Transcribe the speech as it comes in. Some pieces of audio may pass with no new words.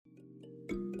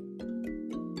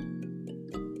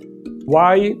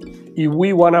Why, if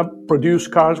we want to produce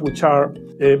cars which are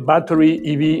battery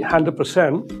EV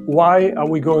 100%, why are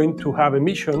we going to have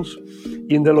emissions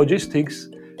in the logistics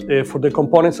for the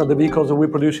components of the vehicles that we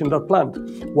produce in that plant?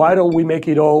 Why don't we make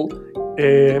it all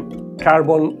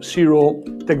carbon zero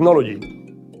technology?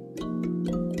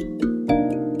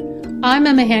 I'm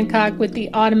Emma Hancock with the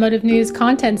Automotive News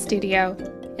Content Studio.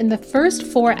 In the first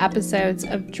 4 episodes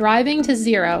of Driving to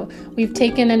Zero, we've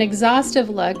taken an exhaustive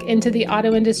look into the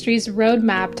auto industry's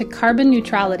roadmap to carbon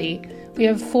neutrality. We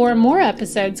have 4 more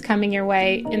episodes coming your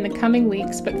way in the coming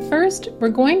weeks, but first, we're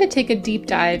going to take a deep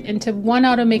dive into one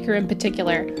automaker in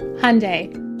particular,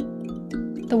 Hyundai.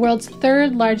 The world's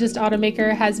 3rd largest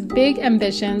automaker has big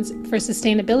ambitions for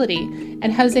sustainability,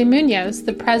 and Jose Munoz,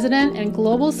 the president and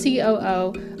global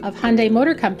COO of Hyundai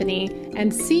Motor Company and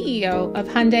CEO of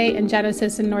Hyundai and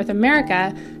Genesis in North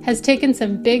America, has taken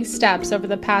some big steps over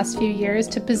the past few years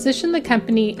to position the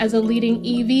company as a leading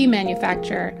EV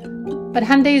manufacturer. But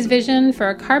Hyundai's vision for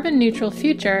a carbon-neutral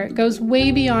future goes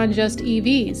way beyond just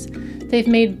EVs. They've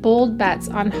made bold bets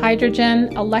on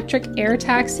hydrogen, electric air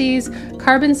taxis,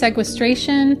 carbon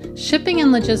sequestration, shipping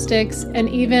and logistics, and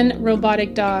even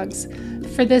robotic dogs.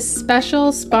 For this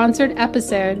special sponsored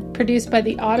episode produced by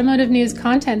the Automotive News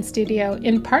Content Studio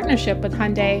in partnership with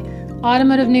Hyundai,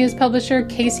 Automotive News publisher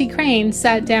KC Crain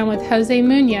sat down with Jose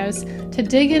Munoz to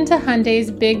dig into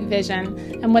Hyundai's big vision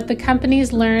and what the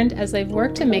company's learned as they've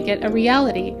worked to make it a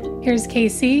reality. Here's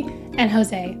KC and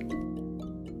Jose.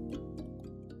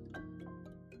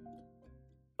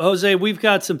 Jose, we've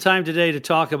got some time today to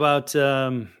talk about,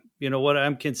 what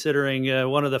I'm considering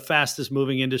one of the fastest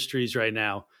moving industries right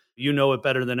now. You know it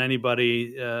better than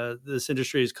anybody. This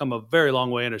industry has come a very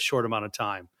long way in a short amount of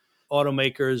time.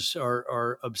 Automakers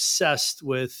are obsessed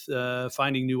with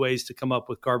finding new ways to come up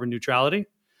with carbon neutrality.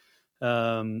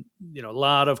 A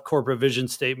lot of corporate vision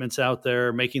statements out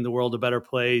there, making the world a better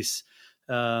place.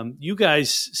 You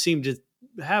guys seem to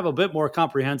have a bit more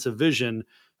comprehensive vision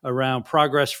around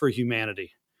progress for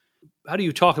humanity. How do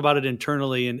you talk about it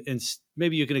internally? And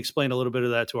maybe you can explain a little bit of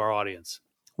that to our audience.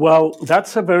 Well,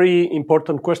 that's a very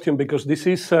important question because this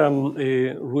is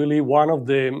really one of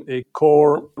the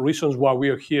core reasons why we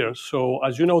are here. So,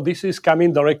 as you know, this is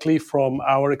coming directly from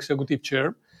our executive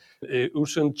chair,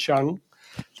 Ursen Chan.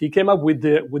 He came up with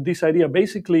this idea.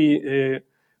 Basically,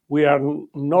 we are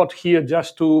not here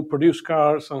just to produce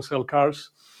cars and sell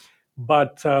cars,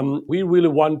 but we really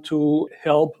want to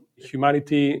help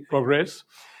humanity progress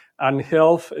and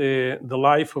help the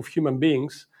life of human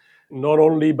beings, not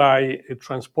only by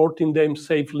transporting them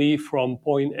safely from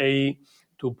point A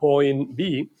to point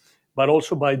B, but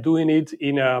also by doing it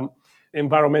in an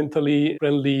environmentally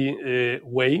friendly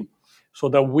way so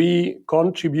that we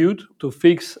contribute to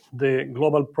fix the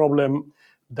global problem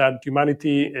that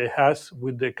humanity has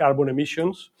with the carbon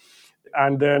emissions.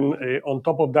 And then on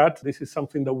top of that, this is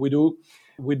something that we do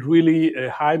with really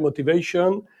high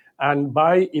motivation and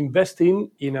by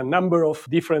investing in a number of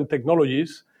different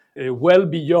technologies well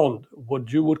beyond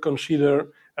what you would consider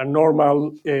a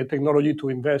normal technology to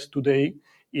invest today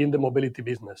in the mobility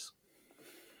business.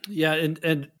 Yeah,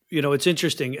 and it's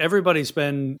interesting. Everybody's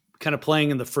been kind of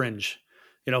playing in the fringe,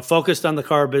 focused on the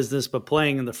car business, but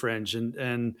playing in the fringe.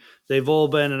 And they've all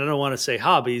been, and I don't want to say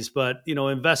hobbies, but,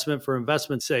 investment for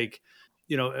investment's sake.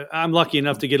 I'm lucky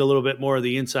enough to get a little bit more of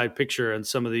the inside picture on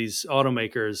some of these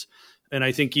automakers. And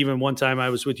I think even one time I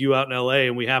was with you out in LA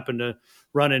and we happened to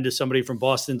run into somebody from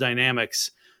Boston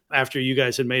Dynamics after you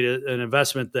guys had made an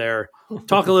investment there.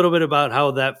 Talk a little bit about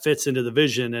how that fits into the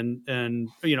vision and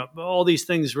all these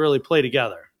things really play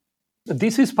together.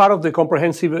 This is part of the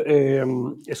comprehensive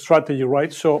strategy,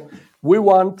 right? So we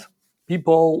want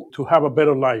people to have a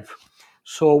better life.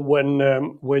 So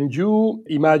when you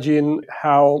imagine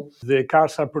how the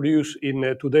cars are produced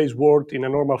in today's world in a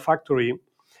normal factory,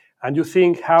 and you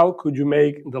think, how could you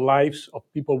make the lives of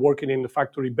people working in the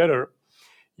factory better?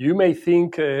 You may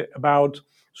think about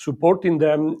supporting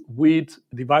them with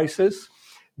devices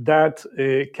that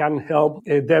can help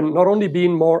them not only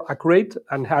being more accurate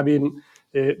and having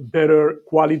better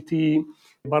quality,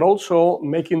 but also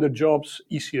making the jobs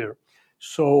easier.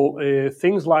 So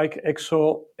things like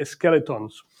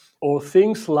exoskeletons or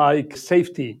things like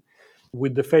safety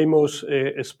with the famous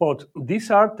spot.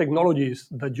 These are technologies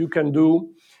that you can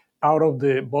do out of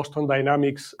the Boston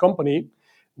Dynamics company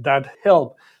that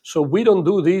help. So we don't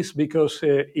do this because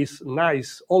it's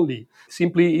nice only.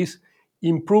 Simply is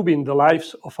improving the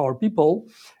lives of our people,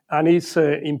 and it's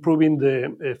improving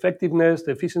the effectiveness,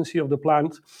 the efficiency of the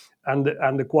plant,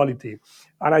 and the quality.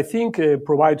 And I think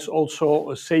provides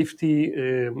also safety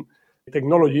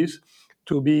technologies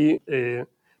to be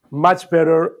much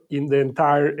better in the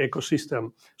entire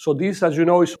ecosystem. So this, as you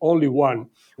know, is only one.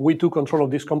 We took control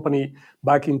of this company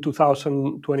back in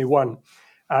 2021.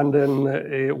 And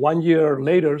then 1 year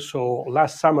later, so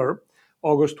last summer,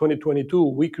 August 2022,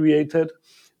 we created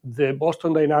the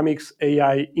Boston Dynamics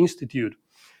AI Institute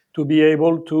to be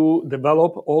able to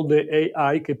develop all the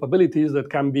AI capabilities that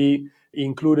can be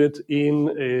included in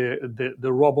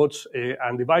the robots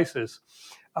and devices.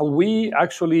 And we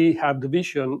actually have the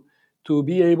vision to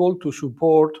be able to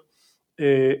support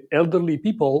elderly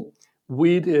people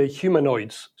with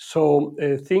humanoids. So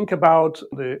think about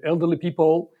the elderly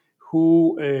people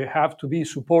who have to be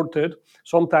supported.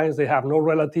 Sometimes they have no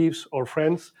relatives or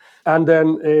friends. And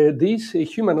then these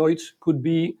humanoids could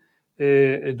be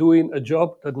doing a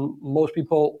job that most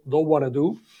people don't want to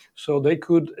do. So they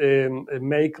could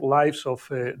make lives of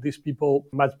these people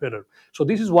much better. So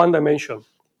this is one dimension.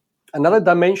 Another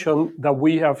dimension that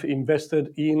we have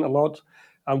invested in a lot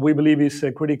and we believe is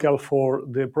critical for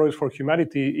the Products for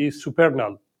Humanity is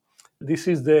Supernal. This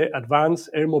is the advanced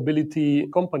air mobility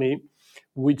company,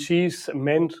 which is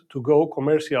meant to go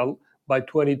commercial by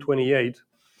 2028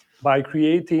 by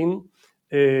creating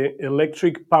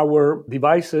electric power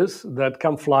devices that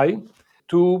can fly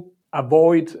to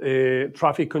avoid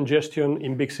traffic congestion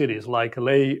in big cities like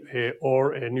LA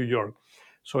or New York.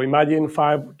 So imagine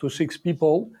 5 to 6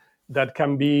 people that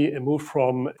can be moved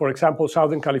from, for example,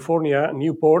 Southern California,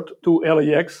 Newport to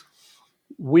LAX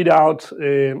without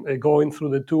going through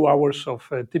the 2 hours of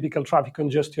typical traffic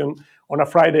congestion on a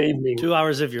Friday evening. 2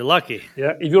 hours if you're lucky.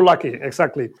 Yeah, if you're lucky,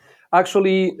 exactly.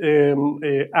 Actually,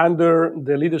 under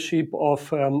the leadership of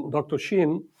Dr.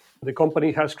 Shin, the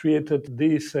company has created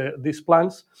these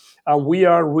plans, and we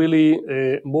are really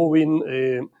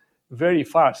moving very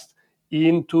fast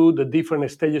into the different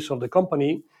stages of the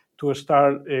company to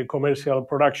start commercial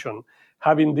production,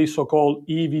 having these so-called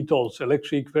eVTOLs,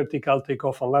 electric vertical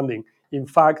takeoff and landing. In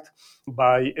fact,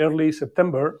 by early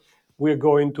September, we're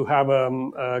going to have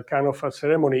a kind of a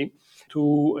ceremony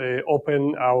to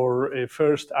open our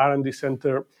first R&D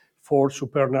center for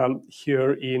Supernal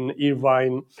here in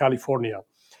Irvine, California.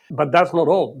 But that's not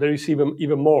all. There is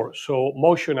even more. So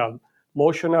Motional.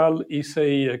 Motional is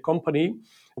a company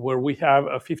where we have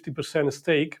a 50%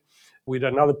 stake with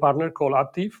another partner called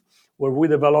Active, where we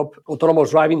develop autonomous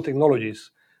driving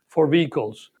technologies for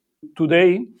vehicles.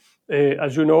 Today,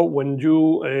 as you know, when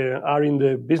you are in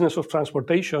the business of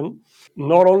transportation,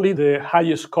 not only the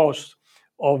highest cost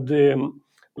of the,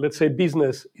 let's say,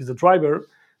 business is the driver,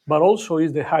 but also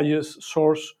is the highest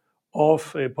source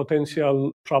of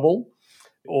potential trouble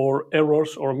or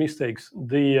errors or mistakes.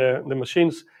 The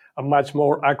machines are much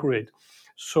more accurate.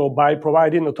 So by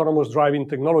providing autonomous driving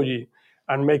technology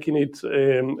and making it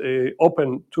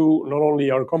open to not only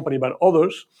our company but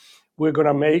others, we're going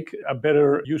to make a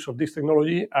better use of this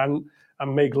technology and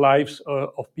make lives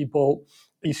of people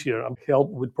easier and help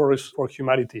with Products for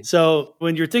Humanity. So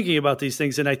when you're thinking about these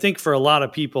things, and I think for a lot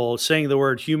of people saying the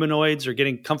word humanoids or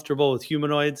getting comfortable with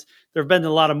humanoids, there have been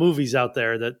a lot of movies out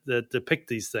there that depict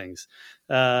these things.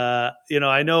 I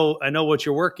know what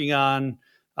you're working on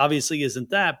obviously isn't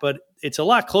that, but it's a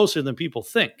lot closer than people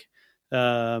think.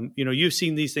 You've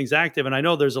seen these things active, and I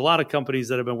know there's a lot of companies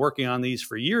that have been working on these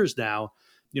for years now,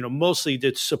 mostly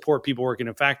to support people working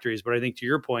in factories. But I think to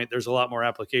your point, there's a lot more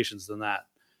applications than that.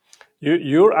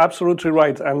 You're absolutely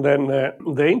right. And then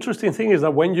the interesting thing is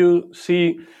that when you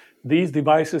see these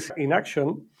devices in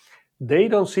action, they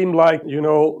don't seem like,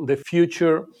 the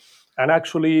future. And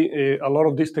actually, a lot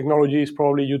of this technology is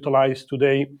probably utilized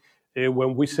today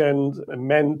when we send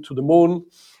men to the moon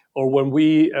or when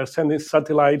we are sending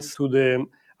satellites to the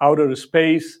outer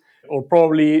space or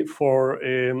probably for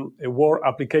war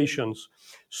applications.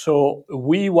 So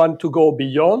we want to go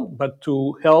beyond, but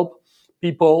to help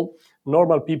people,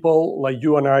 normal people like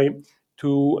you and I,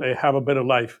 to have a better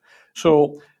life.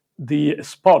 So the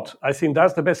Spot, I think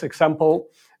that's the best example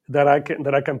that I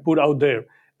can put out there.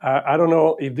 I don't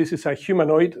know if this is a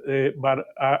humanoid, but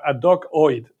a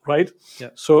dogoid, right? Yeah.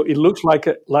 So it looks like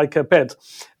a pet.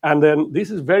 And then this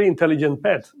is very intelligent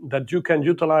pet that you can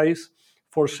utilize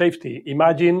for safety.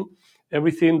 Imagine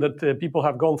everything that people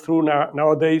have gone through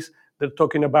nowadays. They're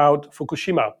talking about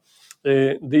Fukushima,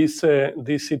 this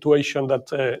situation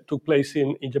that took place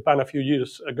in Japan a few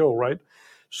years ago, right?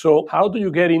 So how do you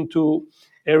get into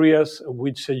areas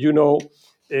which,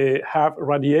 have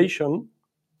radiation?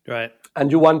 Right.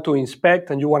 And you want to inspect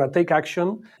and you want to take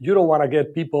action. You don't want to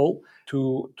get people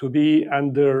to be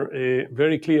under a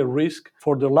very clear risk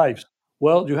for their lives.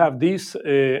 Well, you have these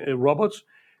robots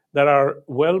that are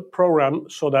well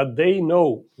programmed so that they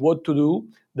know what to do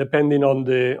depending on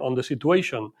the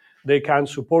situation. They can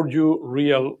support you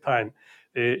real time.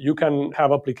 You can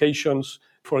have applications,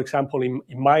 for example, in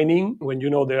mining, when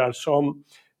there are some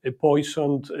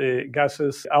poisoned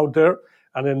gases out there,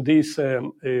 and then these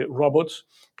robots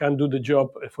can do the job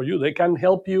for you. They can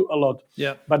help you a lot.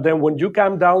 Yeah. But then when you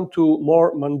come down to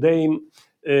more mundane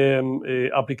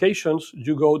applications,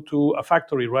 you go to a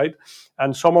factory, right?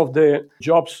 And some of the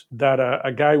jobs that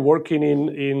a guy working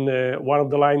in one of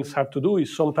the lines have to do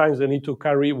is sometimes they need to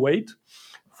carry weight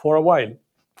for a while.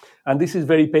 And this is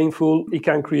very painful. It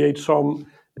can create some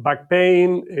back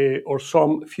pain or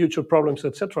some future problems,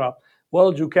 etc.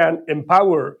 Well, you can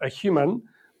empower a human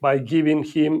by giving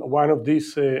him one of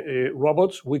these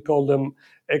robots. We call them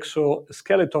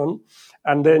exoskeleton.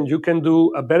 And then you can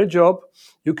do a better job.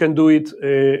 You can do it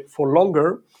for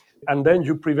longer. And then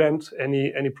you prevent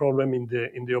any problem in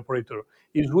the operator.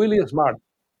 It's really smart.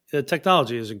 The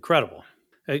technology is incredible.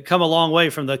 It come a long way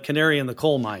from the canary in the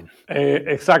coal mine.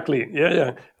 Exactly.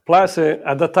 Yeah. Plus,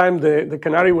 at that time, the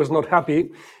canary was not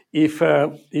happy if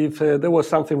there was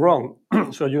something wrong.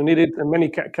 So you needed many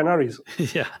canaries.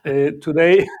 Yeah.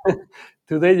 Today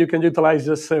you can utilize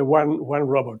just one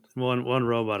robot. One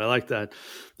robot. I like that.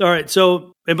 All right.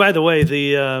 So, and by the way,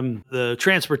 the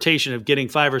transportation of getting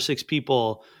 5 or 6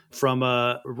 people from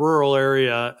a rural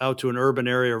area out to an urban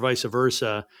area or vice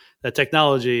versa, that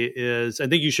technology is, I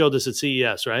think you showed this at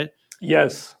CES, right?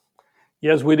 Yes,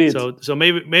 we did. So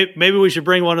maybe we should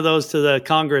bring one of those to the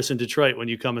Congress in Detroit when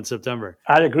you come in September.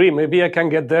 I agree. Maybe I can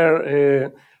get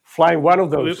there flying one of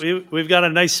those. We've got a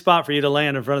nice spot for you to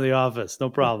land in front of the office.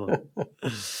 No problem.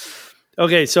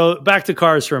 Okay, so back to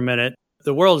cars for a minute.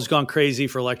 The world has gone crazy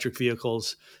for electric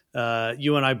vehicles.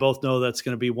 You and I both know that's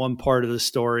going to be one part of the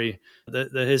story.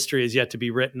 The history is yet to be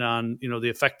written on, the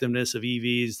effectiveness of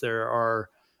EVs. There are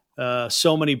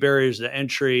so many barriers to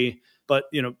entry, but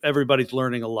everybody's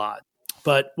learning a lot.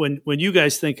 But when you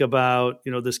guys think about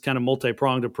this kind of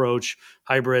multi-pronged approach,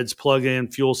 hybrids,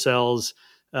 plug-in, fuel cells,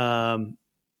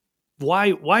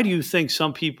 why do you think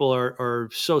some people are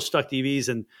so stuck to EVs?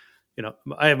 And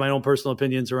I have my own personal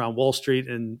opinions around Wall Street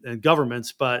and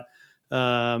governments, but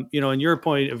in your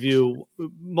point of view,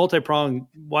 multi-pronged,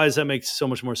 why does that make so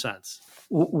much more sense?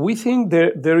 We think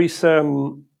there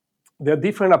are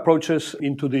different approaches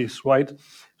into this, right?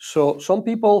 So some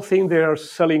people think they are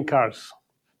selling cars.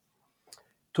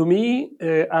 To me,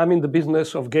 I'm in the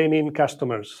business of gaining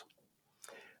customers.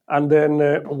 And then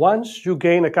once you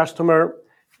gain a customer,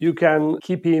 you can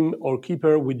keep him or keep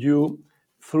her with you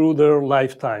through their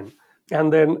lifetime.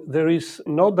 And then there is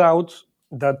no doubt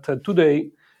that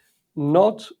today,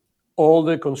 not all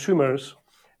the consumers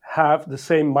have the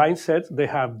same mindset. They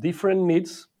have different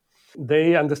needs.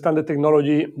 They understand the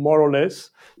technology more or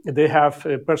less. They have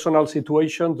a personal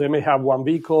situation. They may have one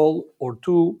vehicle or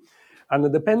two. And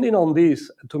depending on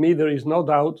this, to me, there is no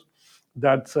doubt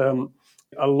that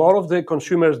a lot of the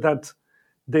consumers that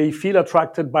they feel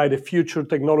attracted by the future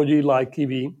technology like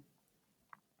EV,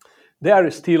 they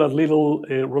are still a little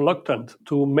reluctant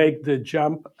to make the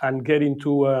jump and get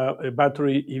into a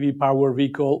battery EV power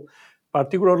vehicle,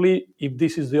 particularly if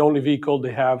this is the only vehicle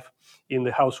they have in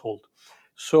the household.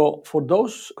 So for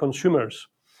those consumers,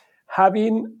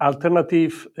 having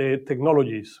alternative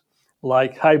technologies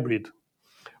like hybrid,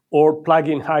 or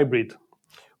plug-in hybrid,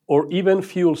 or even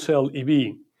fuel cell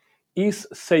EV is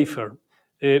safer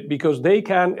because they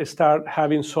can start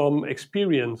having some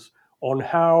experience on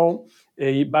how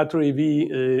a battery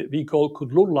EV vehicle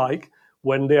could look like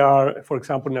when they are, for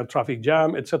example, in a traffic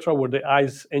jam, etc., where the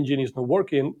ICE engine is not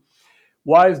working,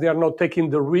 whilst they are not taking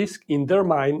the risk in their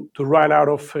mind to run out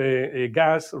of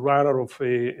gas, run out of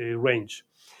range.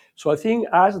 So I think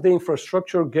as the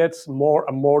infrastructure gets more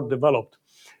and more developed,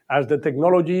 as the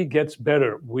technology gets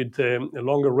better with a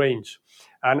longer range,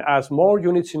 and as more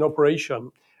units in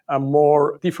operation and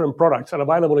more different products are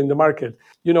available in the market,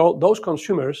 those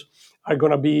consumers are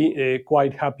going to be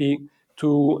quite happy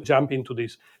to jump into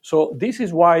this. So this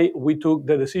is why we took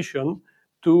the decision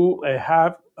to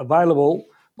have available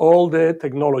all the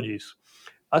technologies.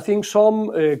 I think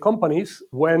some companies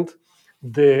went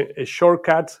the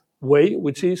shortcut way,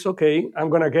 which is, okay, I'm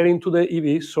going to get into the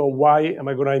EV, so why am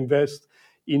I going to invest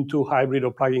into hybrid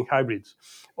or plug-in hybrids?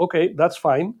 Okay, that's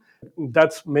fine.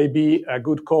 That's maybe a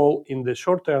good call in the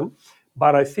short term,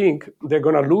 but I think they're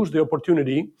going to lose the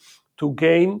opportunity to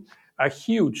gain a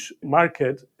huge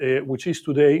market, which is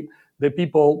today the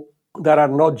people that are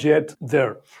not yet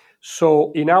there.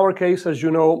 So in our case, as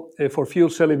you know, for fuel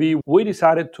cell EV, we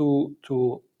decided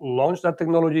to launch that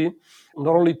technology,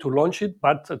 not only to launch it,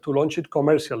 but to launch it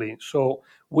commercially. So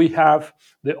we have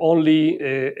the only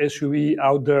SUV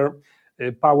out there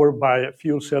powered by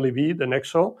fuel cell EV, the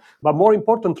Nexo. But more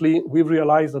importantly, we've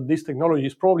realized that this technology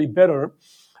is probably better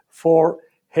for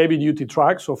heavy-duty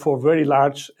trucks or for very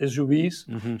large SUVs.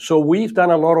 Mm-hmm. So we've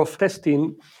done a lot of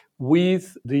testing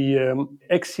with the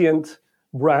Exient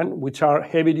brand, which are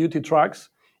heavy-duty trucks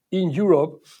in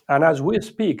Europe. And as we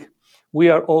speak, we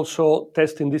are also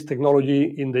testing this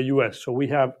technology in the US. So we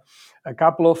have a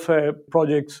couple of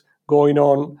projects going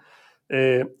on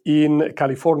in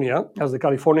California, as the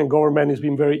Californian government has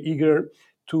been very eager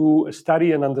to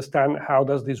study and understand how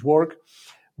does this work.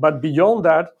 But beyond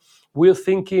that, we're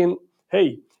thinking,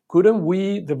 hey, couldn't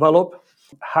we develop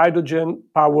hydrogen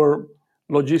power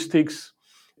logistics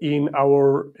in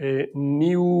our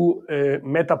new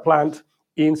Meta plant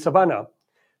in Savannah?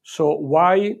 So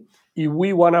why, if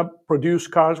we want to produce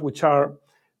cars which are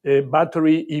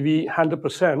battery EV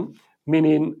 100%,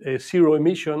 meaning zero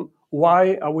emission,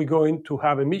 why are we going to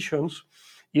have emissions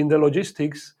in the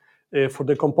logistics for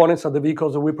the components of the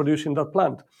vehicles that we produce in that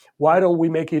plant? Why don't we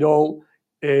make it all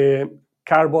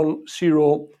carbon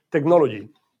zero technology?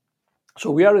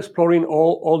 So we are exploring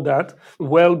all that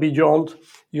well beyond,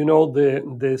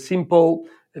 the simple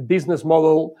business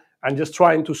model and just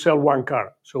trying to sell one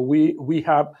car. So we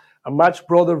have a much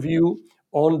broader view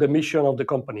on the mission of the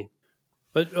company.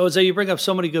 But Jose, you bring up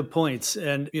so many good points.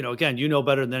 And, again,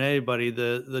 better than anybody,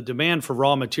 the demand for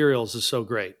raw materials is so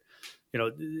great.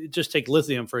 Just take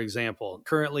lithium, for example.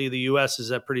 Currently, the U.S.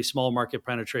 is at pretty small market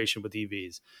penetration with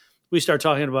EVs. We start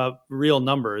talking about real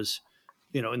numbers,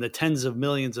 in the tens of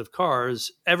millions of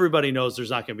cars. Everybody knows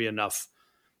there's not going to be enough,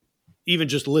 even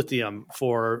just lithium,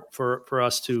 for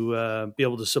us to be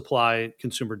able to supply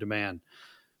consumer demand.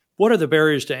 What are the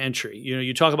barriers to entry?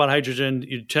 You talk about hydrogen,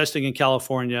 you're testing in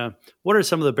California. What are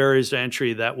some of the barriers to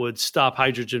entry that would stop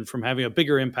hydrogen from having a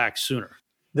bigger impact sooner?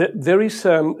 There is,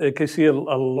 KC,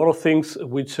 a lot of things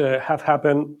which have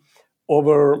happened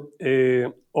over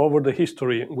the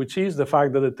history, which is the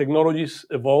fact that the technologies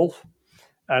evolve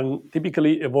and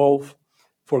typically evolve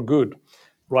for good,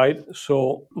 right?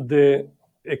 So the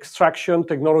extraction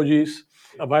technologies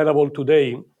available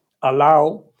today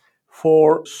allow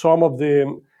for some of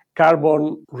the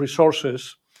carbon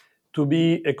resources to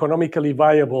be economically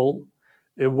viable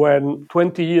when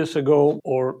 20 years ago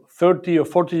or 30 or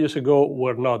 40 years ago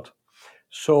were not.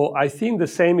 So I think the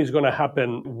same is going to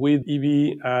happen with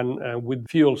EV and with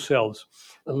fuel cells.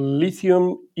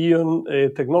 Lithium-ion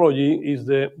technology is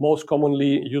the most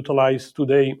commonly utilized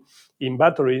today in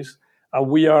batteries, and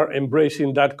we are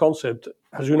embracing that concept.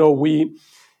 As you know, we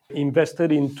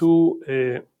invested in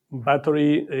two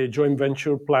battery joint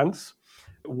venture plants,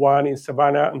 one in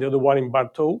Savannah and the other one in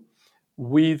Bartow,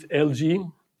 with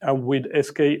LG and with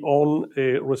SK On,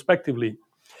 respectively.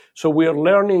 So we are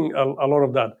learning a lot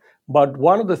of that. But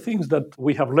one of the things that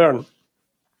we have learned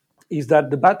is that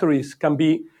the batteries can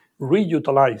be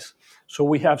reutilized. So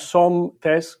we have some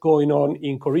tests going on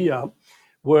in Korea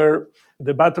where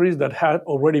the batteries that had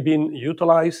already been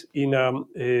utilized in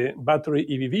a battery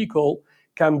EV vehicle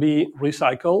can be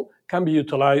recycled, can be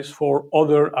utilized for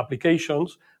other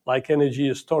applications like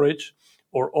energy storage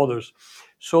or others.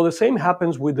 So the same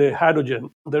happens with the hydrogen.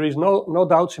 There is no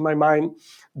doubts in my mind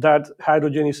that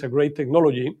hydrogen is a great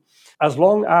technology as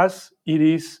long as it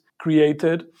is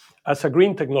created as a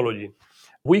green technology.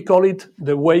 We call it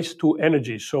the waste to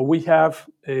energy. So we have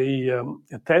a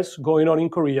test going on in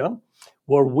Korea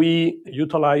where we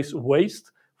utilize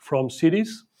waste from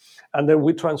cities and then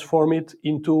we transform it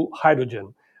into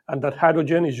hydrogen. And that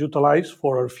hydrogen is utilized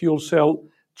for our fuel cell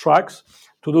trucks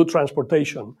to do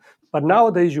transportation. But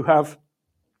nowadays you have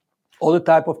other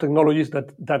type of technologies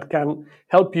that can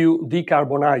help you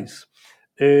decarbonize.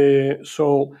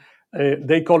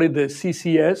 They call it the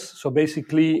CCS. So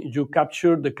basically you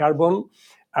capture the carbon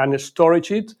and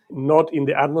storage it, not in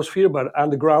the atmosphere, but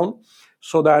underground.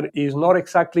 So that is not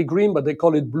exactly green, but they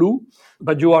call it blue,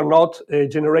 but you are not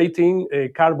generating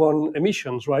carbon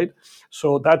emissions, right?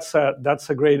 So that's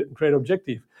a great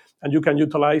objective. And you can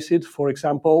utilize it, for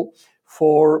example,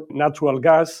 for natural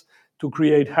gas to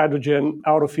create hydrogen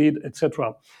out of it,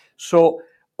 etc. So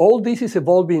all this is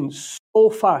evolving so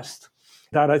fast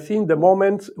that I think the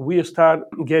moment we start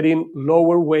getting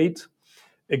lower weight,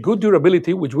 a good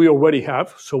durability, which we already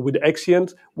have. So with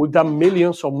Exient, we've done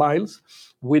millions of miles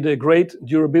with a great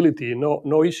durability,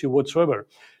 no issue whatsoever.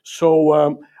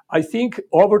 So I think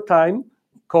over time,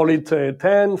 call it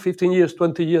 10, 15 years,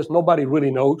 20 years, nobody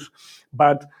really knows.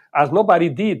 But as nobody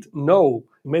did know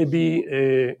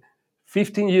maybe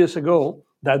 15 years ago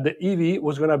that the EV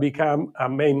was going to become a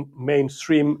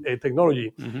mainstream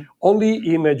technology. Mm-hmm.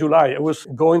 Only in July, I was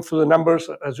going through the numbers.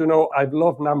 As you know, I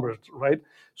love numbers, right?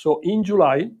 So in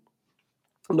July,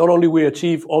 not only we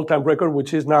achieve all-time record,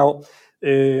 which is now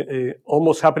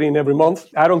almost happening every month.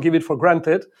 I don't give it for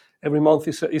granted. every month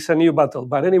is a new battle.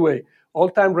 But anyway,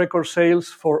 all-time record sales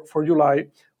for July,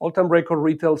 all-time record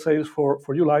retail sales for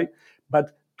July,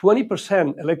 but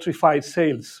 20% electrified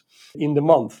sales in the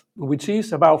month, which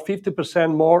is about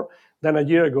 50% more than a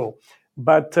year ago.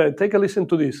 But take a listen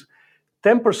to this.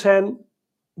 10%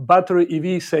 battery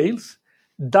EV sales,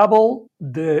 double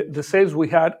the sales we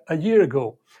had a year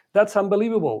ago. That's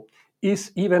unbelievable.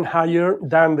 It's even higher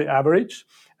than the average,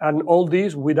 and all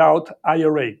this without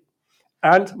IRA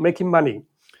and making money.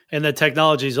 And the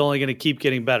technology is only going to keep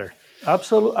getting better.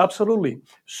 Absolutely.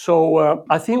 So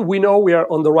I think we know we are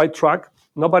on the right track.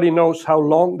 Nobody knows how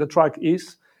long the track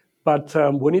is, but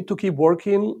we need to keep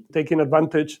working, taking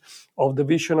advantage of the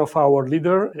vision of our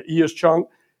leader, E.S. Chung,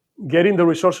 getting the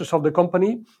resources of the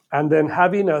company, and then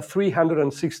having a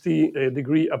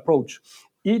 360-degree approach.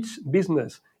 Each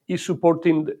business is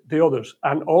supporting the others,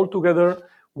 and all together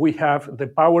we have the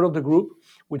power of the group,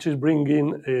 which is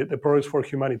bringing the progress for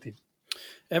humanity.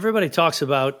 Everybody talks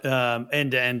about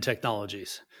end-to-end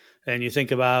technologies, and you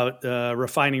think about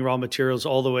refining raw materials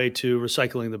all the way to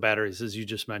recycling the batteries, as you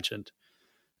just mentioned.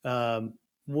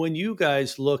 When you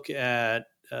guys look at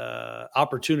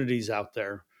opportunities out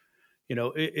there,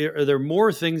 are there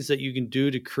more things that you can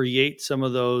do to create some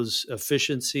of those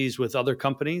efficiencies with other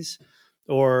companies,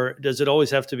 or does it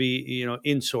always have to be,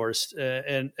 insourced?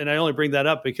 And I only bring that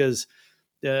up because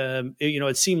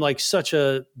it seemed like such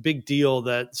a big deal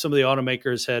that some of the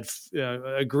automakers had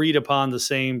agreed upon the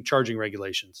same charging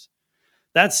regulations.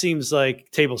 That seems like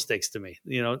table stakes to me.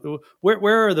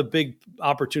 Where are the big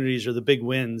opportunities or the big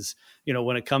wins,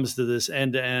 when it comes to this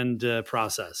end-to-end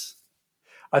process?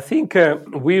 I think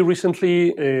we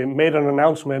recently made an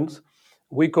announcement.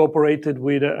 We cooperated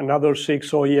with another 6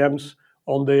 OEMs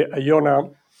on the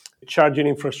Iona charging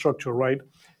infrastructure, right?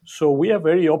 So we are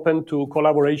very open to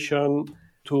collaboration,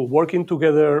 to working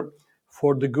together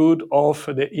for the good of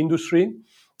the industry.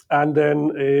 And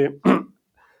then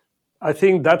I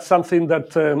think that's something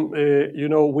that,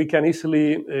 we can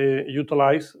easily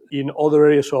utilize in other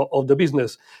areas of the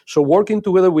business. So working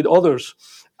together with others,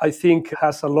 I think,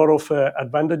 has a lot of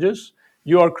advantages.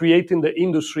 You are creating the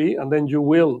industry, and then you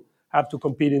will have to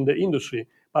compete in the industry.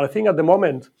 But I think at the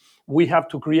moment, we have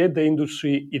to create the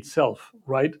industry itself,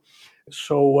 right?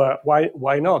 So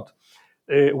why not?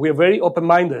 We are very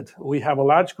open-minded. We have a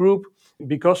large group.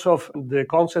 Because of the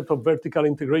concept of vertical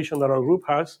integration that our group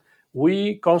has,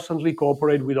 we constantly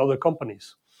cooperate with other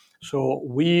companies. So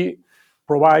we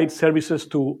provide services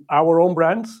to our own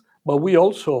brands, but we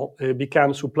also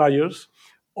become suppliers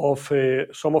of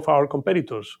some of our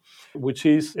competitors, which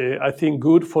is, I think,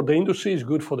 good for the industry, is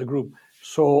good for the group.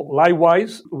 So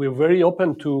likewise, we're very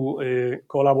open to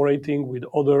collaborating with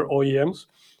other OEMs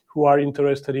who are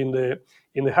interested in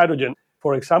the hydrogen.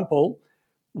 For example,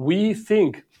 we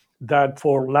think that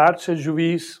for large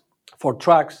SUVs, for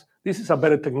trucks, this is a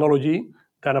better technology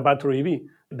than a battery EV.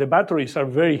 The batteries are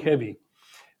very heavy,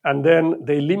 and then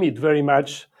they limit very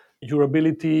much your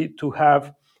ability to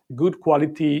have good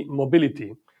quality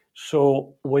mobility.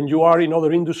 So when you are in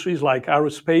other industries like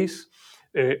aerospace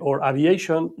or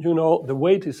aviation, the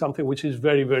weight is something which is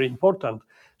very, very important.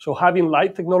 So having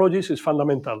light technologies is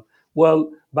fundamental.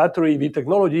 Well, battery EV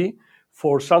technology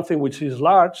for something which is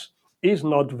large is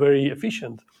not very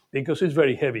efficient because it's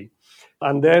very heavy.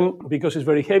 And then because it's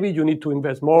very heavy, you need to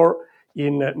invest more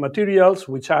in materials,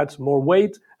 which adds more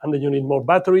weight, and then you need more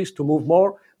batteries to move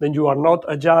more. Then you are not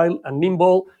agile and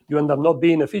nimble. You end up not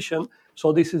being efficient.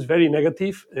 So this is very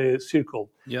negative circle.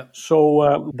 Yeah.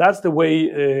 So that's the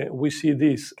way we see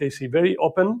this, KC, very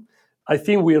open. I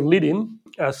think we are leading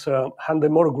as a Hyundai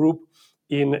Motor Group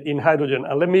in hydrogen.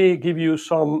 And let me give you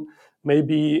some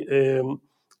maybe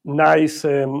nice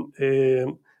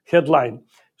headline.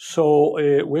 So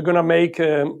we're going to make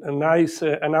a nice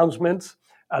announcement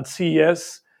at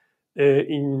CES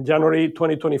in January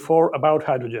 2024 about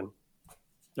hydrogen.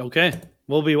 Okay.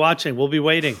 We'll be watching. We'll be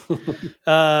waiting.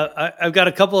 I've got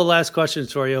a couple of last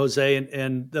questions for you, Jose.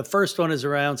 And the first one is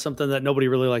around something that nobody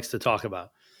really likes to talk about.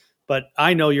 But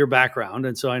I know your background,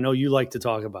 and so I know you like to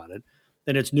talk about it.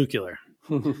 And it's nuclear.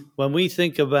 When we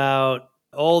think about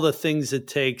all the things it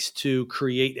takes to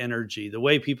create energy, the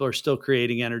way people are still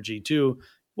creating energy too,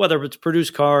 whether it's produce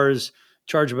cars,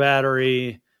 charge a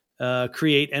battery,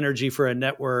 create energy for a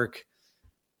network,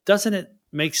 doesn't it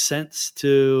make sense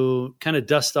to kind of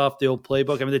dust off the old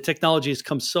playbook? I mean, the technology has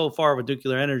come so far with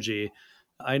nuclear energy.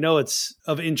 I know it's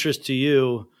of interest to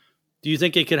you. Do you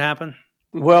think it could happen?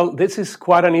 Well, this is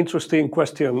quite an interesting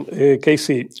question,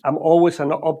 KC. I'm always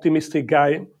an optimistic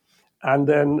guy. And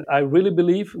then I really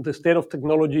believe the state of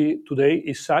technology today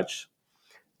is such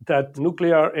that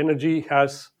nuclear energy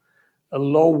has a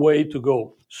long way to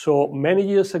go. So many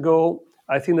years ago,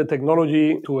 I think the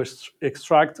technology to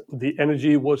extract the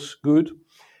energy was good.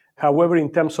 However,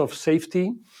 in terms of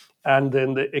safety and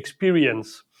then the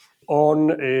experience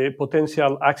on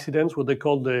potential accidents, what they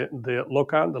call the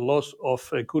LOCA, the loss of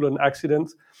coolant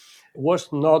accidents, was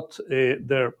not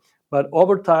there. But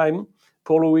over time,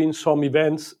 following some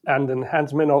events and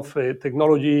enhancement of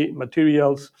technology,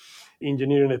 materials,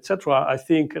 engineering, etc., I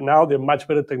think now they're much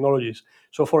better technologies.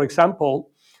 So, for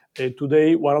example,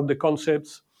 today, one of the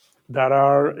concepts that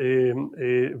are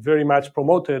very much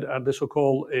promoted are the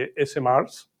so-called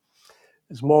SMRs,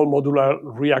 small modular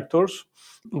reactors,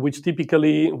 which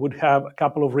typically would have a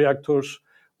couple of reactors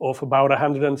of about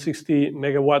 160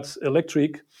 megawatts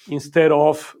electric instead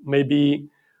of maybe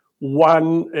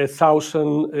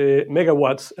 1,000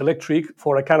 megawatts electric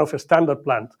for a kind of a standard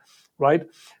plant, right?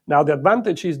 Now, the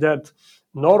advantage is that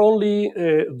not only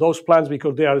those plants,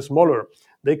 because they are smaller,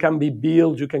 they can be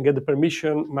built, you can get the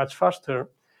permission much faster,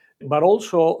 but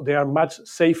also they are much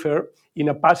safer in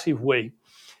a passive way.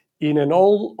 In an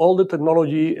all the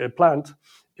technology plant,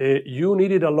 you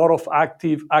needed a lot of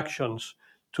active actions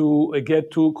to get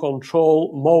to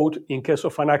control mode in case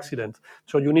of an accident.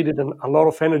 So you needed a lot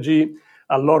of energy,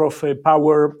 a lot of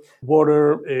power,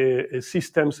 water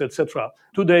systems, etc.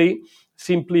 Today,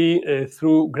 simply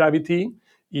through gravity,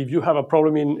 if you have a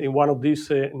problem in one of these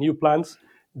new plants,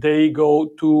 they go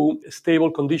to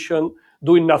stable condition,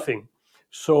 doing nothing.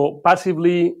 So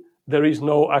passively, there is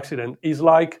no accident. It's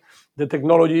like the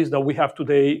technologies that we have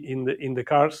today in the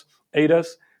cars,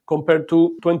 ADAS, compared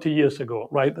to 20 years ago,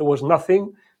 right? There was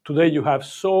nothing. Today, you have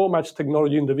so much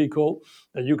technology in the vehicle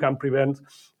that you can prevent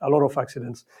a lot of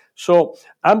accidents. So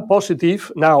I'm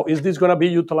positive. Now, is this going to be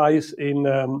utilized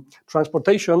in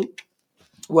transportation?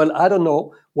 Well, I don't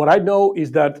know. What I know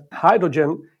is that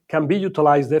hydrogen can be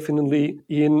utilized definitely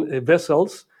in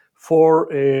vessels for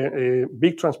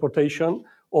big transportation,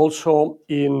 also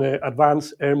in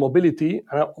advanced air mobility.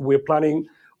 We're planning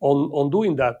on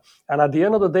doing that. And at the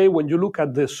end of the day, when you look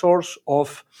at the source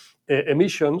of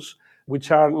emissions, which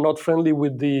are not friendly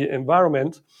with the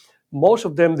environment, most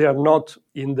of them, they are not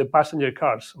in the passenger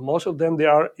cars. Most of them, they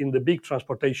are in the big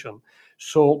transportation.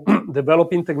 So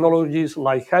developing technologies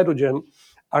like hydrogen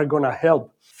are going to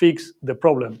help fix the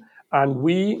problem. And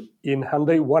we in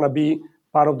Hyundai want to be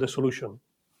part of the solution.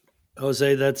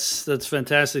 Jose, that's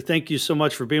fantastic. Thank you so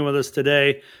much for being with us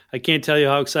today. I can't tell you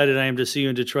how excited I am to see you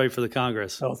in Detroit for the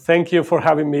Congress. So thank you for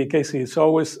having me, Casey. It's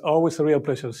always a real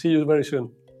pleasure. See you very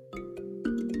soon.